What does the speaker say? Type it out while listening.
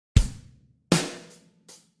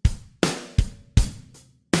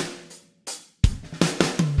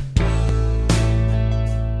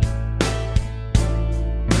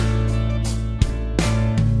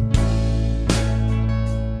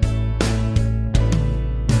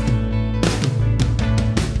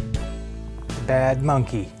Bad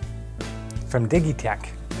Monkey from Digitech.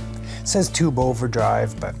 It says tube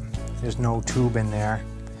overdrive, but there's no tube in there.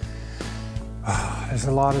 There's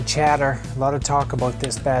a lot of chatter, a lot of talk about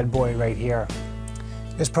this bad boy right here.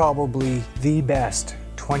 It's probably the best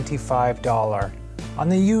 $25 on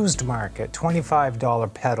the used market,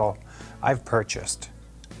 $25 pedal I've purchased.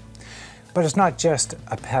 But it's not just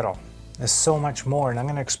a pedal. There's so much more, and I'm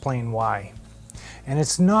going to explain why. And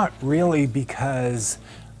it's not really because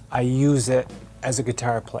I use it as a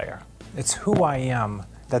guitar player. It's who I am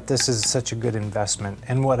that this is such a good investment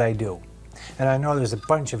and what I do. And I know there's a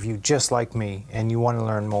bunch of you just like me and you want to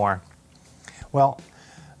learn more. Well,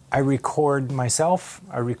 I record myself,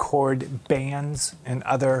 I record bands and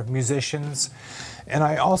other musicians, and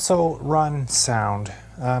I also run sound.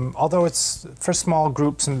 Although it's for small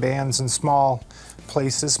groups and bands and small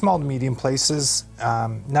places, small to medium places,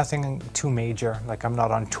 nothing too major, like I'm not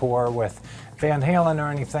on tour with Van Halen or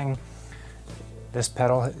anything. This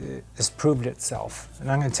pedal has proved itself,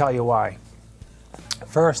 and I'm going to tell you why.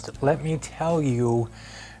 First, let me tell you,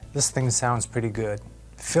 this thing sounds pretty good.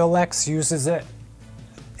 Phil X uses it.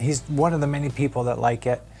 He's one of the many people that like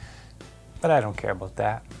it, but I don't care about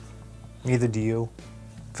that. Neither do you.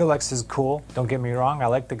 Phil X is cool, don't get me wrong, I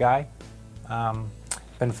like the guy.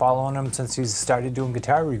 Been following him since he started doing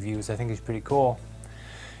guitar reviews. I think he's pretty cool.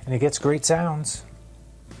 And he gets great sounds.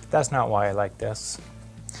 That's not why I like this.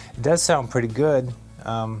 It does sound pretty good.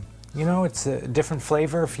 You know, it's a different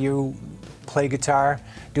flavor if you play guitar,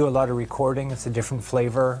 do a lot of recording. It's a different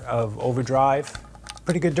flavor of overdrive.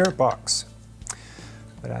 Pretty good dirt box.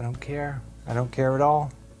 But I don't care. I don't care at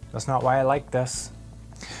all. That's not why I like this.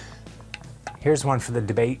 Here's one for the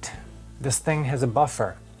debate. This thing has a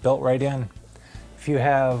buffer built right in. If you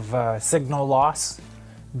have signal loss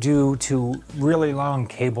due to really long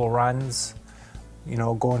cable runs, you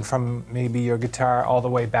know, going from maybe your guitar all the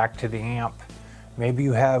way back to the amp, maybe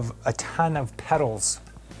you have a ton of pedals,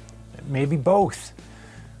 maybe both.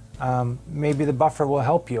 Maybe the buffer will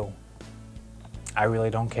help you. I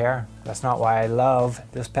really don't care. That's not why I love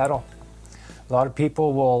this pedal. A lot of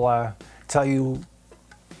people will tell you,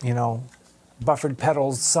 you know, buffered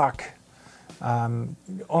pedals suck.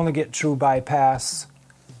 Only get true bypass.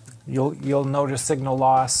 You'll notice signal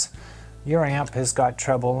loss. Your amp has got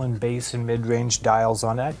treble and bass and mid-range dials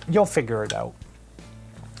on it. You'll figure it out.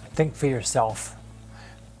 Think for yourself.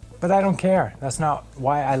 But I don't care. That's not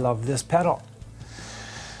why I love this pedal.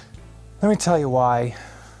 Let me tell you why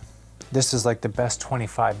this is like the best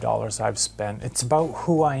 $25 I've spent. It's about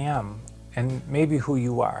who I am and maybe who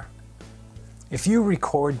you are. If you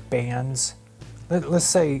record bands, let's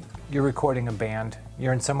say you're recording a band,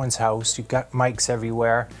 you're in someone's house, you've got mics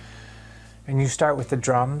everywhere, and you start with the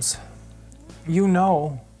drums, you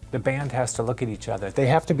know the band has to look at each other. They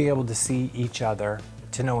have to be able to see each other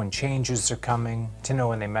to know when changes are coming, to know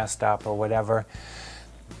when they messed up or whatever.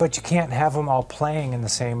 But you can't have them all playing in the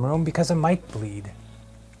same room because of mic bleed.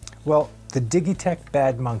 Well, the Digitech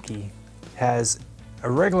Bad Monkey has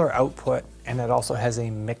a regular output and it also has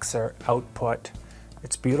a mixer output.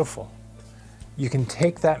 It's beautiful. You can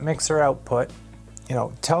take that mixer output, you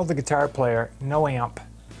know, tell the guitar player, no amp.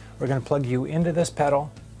 We're going to plug you into this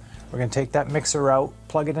pedal. We're going to take that mixer out,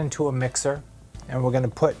 plug it into a mixer, and we're going to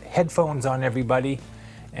put headphones on everybody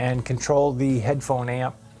and control the headphone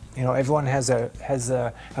amp. You know, everyone has a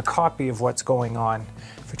copy of what's going on.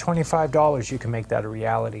 For $25, you can make that a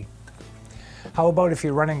reality. How about if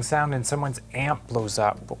you're running sound and someone's amp blows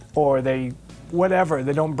up, or they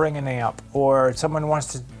don't bring an amp, or someone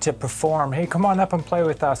wants to perform, hey, come on up and play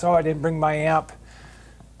with us. Oh, I didn't bring my amp.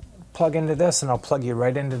 Plug into this and I'll plug you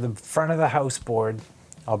right into the front of the house board.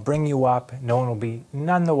 I'll bring you up, no one will be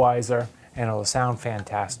none the wiser, and it'll sound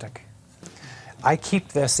fantastic. I keep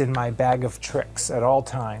this in my bag of tricks at all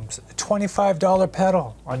times. A $25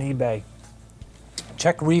 pedal on eBay.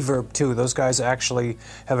 Check Reverb too. Those guys actually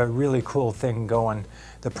have a really cool thing going.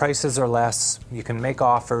 The prices are less. You can make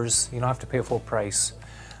offers. You don't have to pay full price.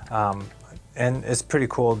 And it's a pretty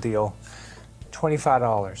cool deal.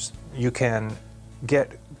 $25. You can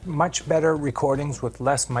get much better recordings with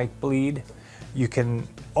less mic bleed. You can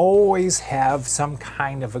always have some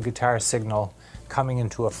kind of a guitar signal coming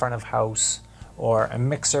into a front of house or a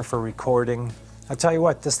mixer for recording. I'll tell you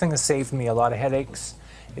what, this thing has saved me a lot of headaches.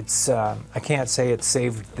 It's, I can't say it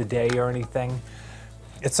saved the day or anything.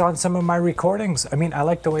 It's on some of my recordings. I mean, I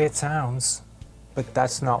like the way it sounds, but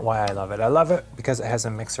that's not why I love it. I love it because it has a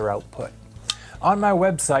mixer output. On my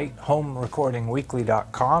website,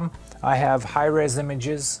 homerecordingweekly.com, I have high-res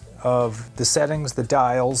images of the settings, the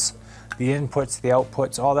dials, the inputs, the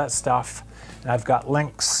outputs, all that stuff. And I've got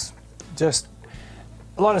links. Just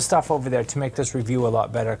a lot of stuff over there to make this review a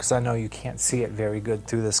lot better, because I know you can't see it very good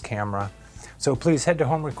through this camera. So please head to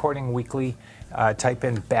Home Recording Weekly, type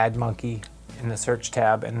in Bad Monkey in the search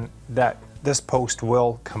tab, and this post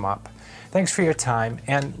will come up. Thanks for your time.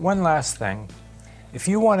 And one last thing, if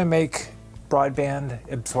you want to make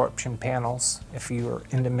broadband absorption panels, if you're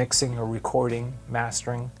into mixing or recording,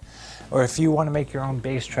 mastering, or if you want to make your own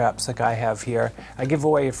bass traps like I have here, I give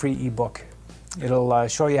away a free ebook. It'll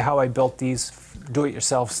show you how I built these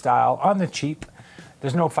do-it-yourself style on the cheap.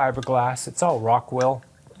 There's no fiberglass, it's all rock wool.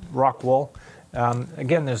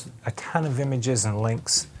 Again, there's a ton of images and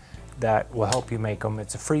links that will help you make them.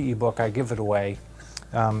 It's a free ebook, I give it away.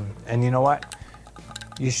 And you know what?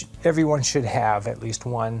 Everyone should have at least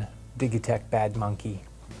one Digitech Bad Monkey.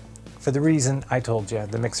 For the reason I told you,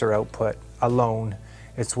 the mixer output alone,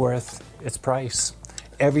 it's worth its price.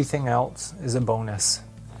 Everything else is a bonus.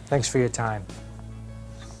 Thanks for your time.